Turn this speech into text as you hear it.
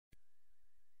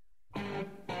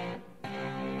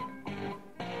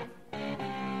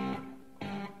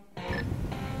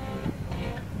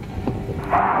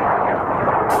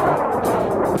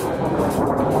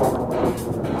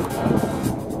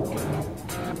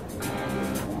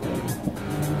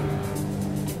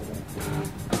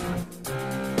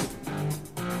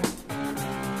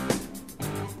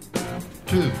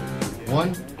2,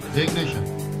 1, ignition.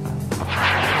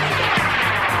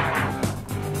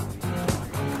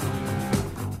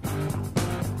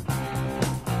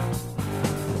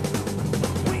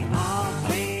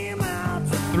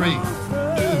 3,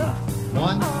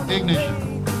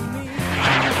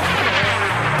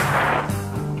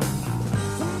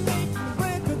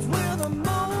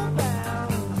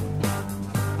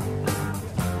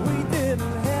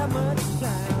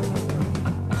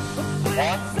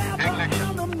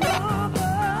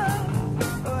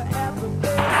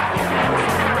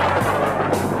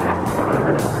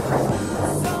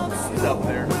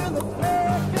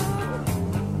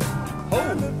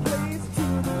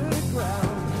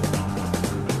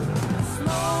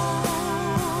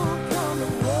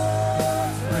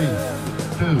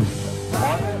 2,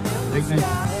 1, ignition.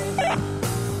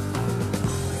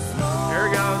 There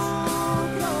it goes.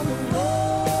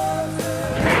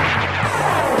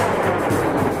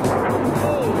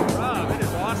 Oh, Rob, it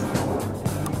is awesome.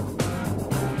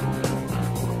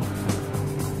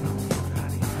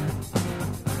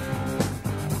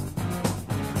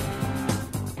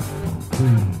 3,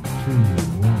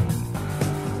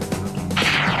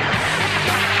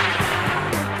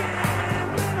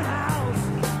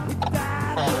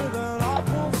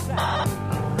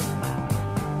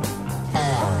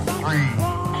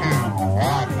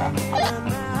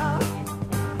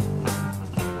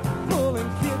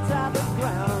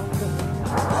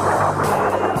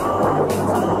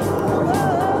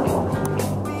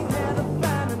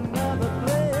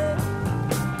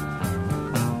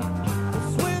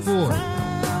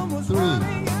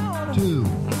 2,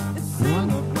 1.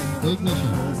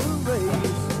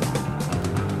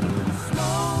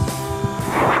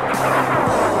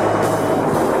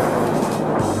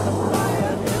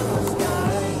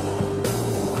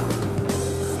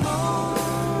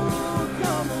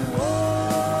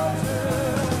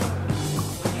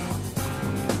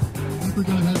 We're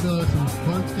going to have some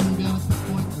parts coming down at this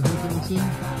point, I hope really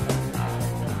soon.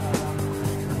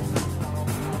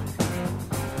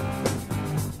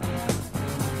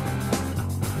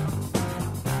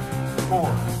 Four,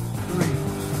 three,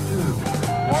 two,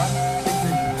 one,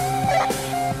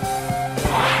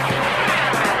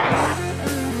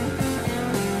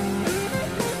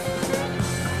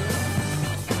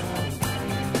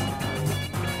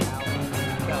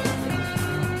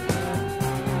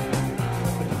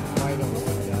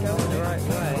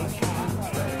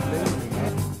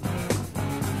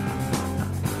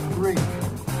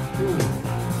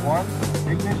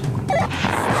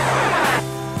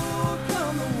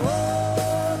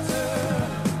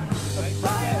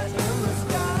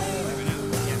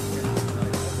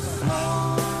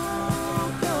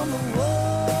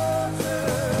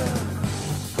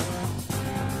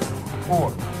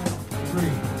 Four,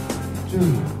 three,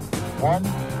 two, one,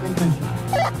 ignition.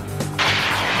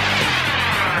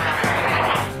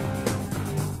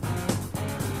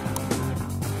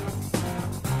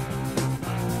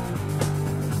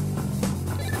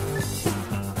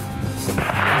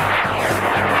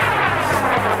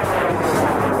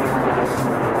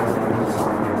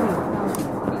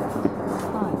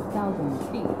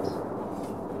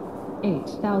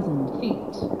 8,000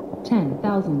 feet,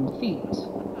 10,000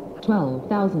 feet,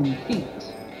 12,000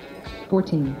 feet,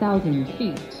 14,000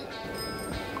 feet,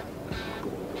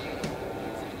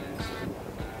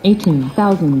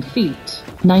 18,000 feet,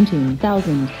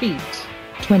 19,000 feet,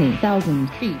 20,000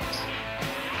 feet,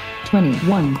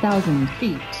 21,000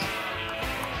 feet,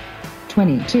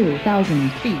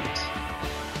 22,000 feet,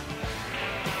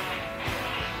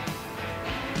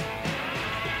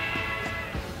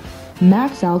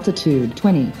 max altitude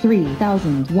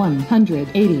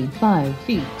 23,185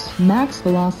 feet, max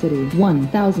velocity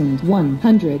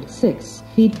 1,106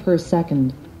 feet per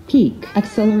second, peak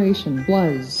acceleration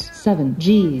was 7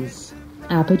 Gs,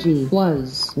 apogee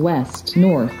was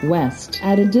west-northwest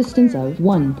at a distance of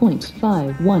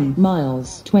 1.51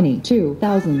 miles,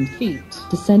 22,000 feet,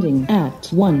 descending at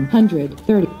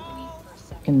 130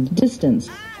 second distance.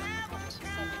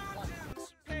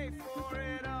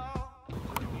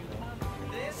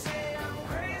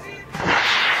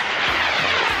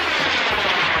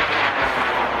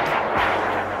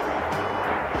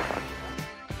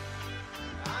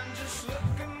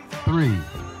 Three,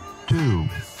 two,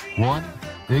 one,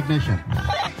 ignition.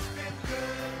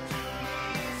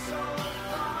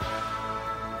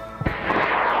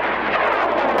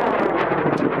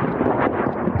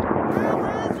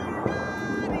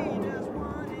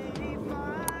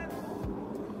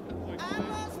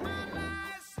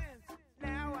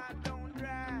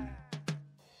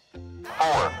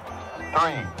 Four,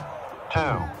 three,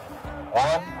 two,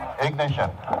 one, ignition.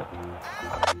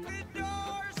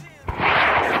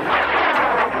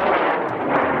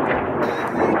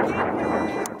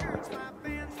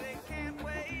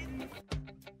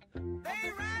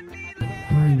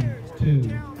 Three, two,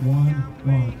 one,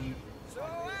 launch.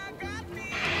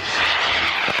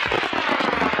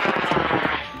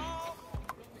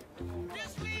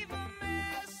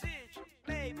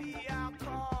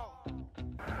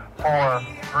 Four,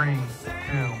 three,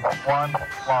 two, one,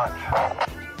 launch.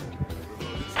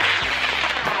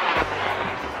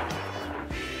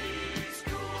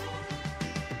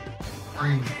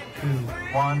 3, 2,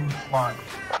 1, launch.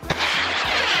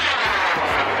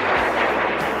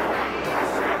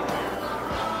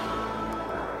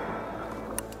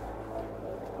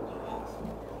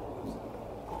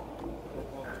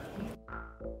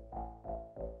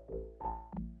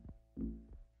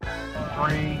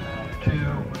 Three, two,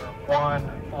 one,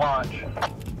 launch.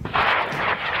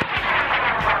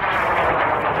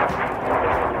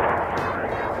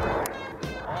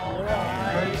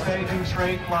 Good staging,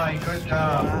 straight line. Good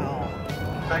job.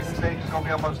 Second stage is going to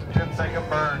be almost a 10-second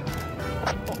burn.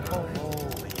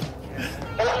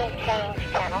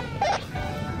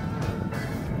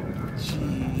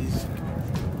 Jeez.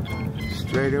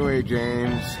 Straight away,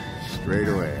 James. Straight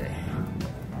away.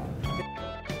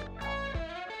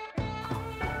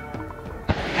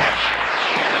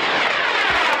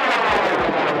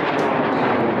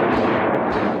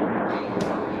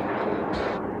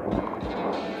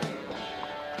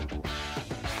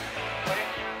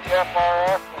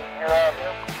 FRS, you're out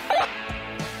here.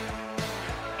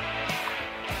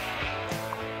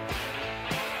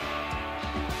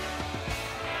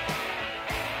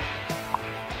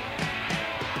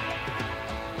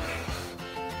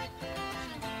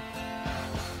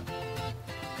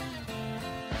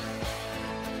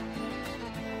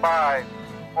 Five,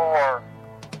 four,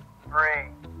 three.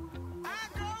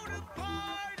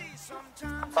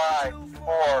 5,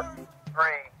 4, 3,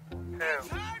 2,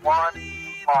 1,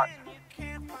 launch.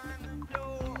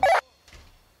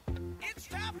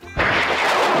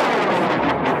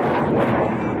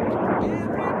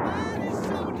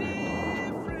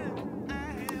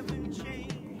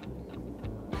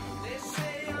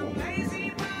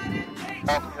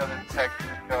 All the other texts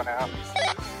are going out.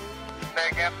 Say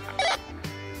again.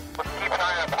 Let's keep an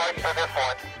eye on price for this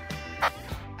one.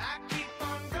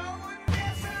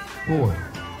 4,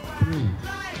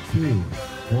 3, 2,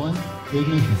 1,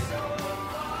 ignition.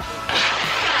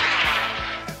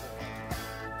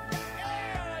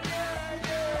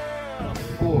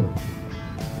 Four,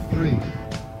 three,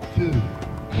 two,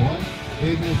 one,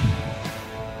 ignition.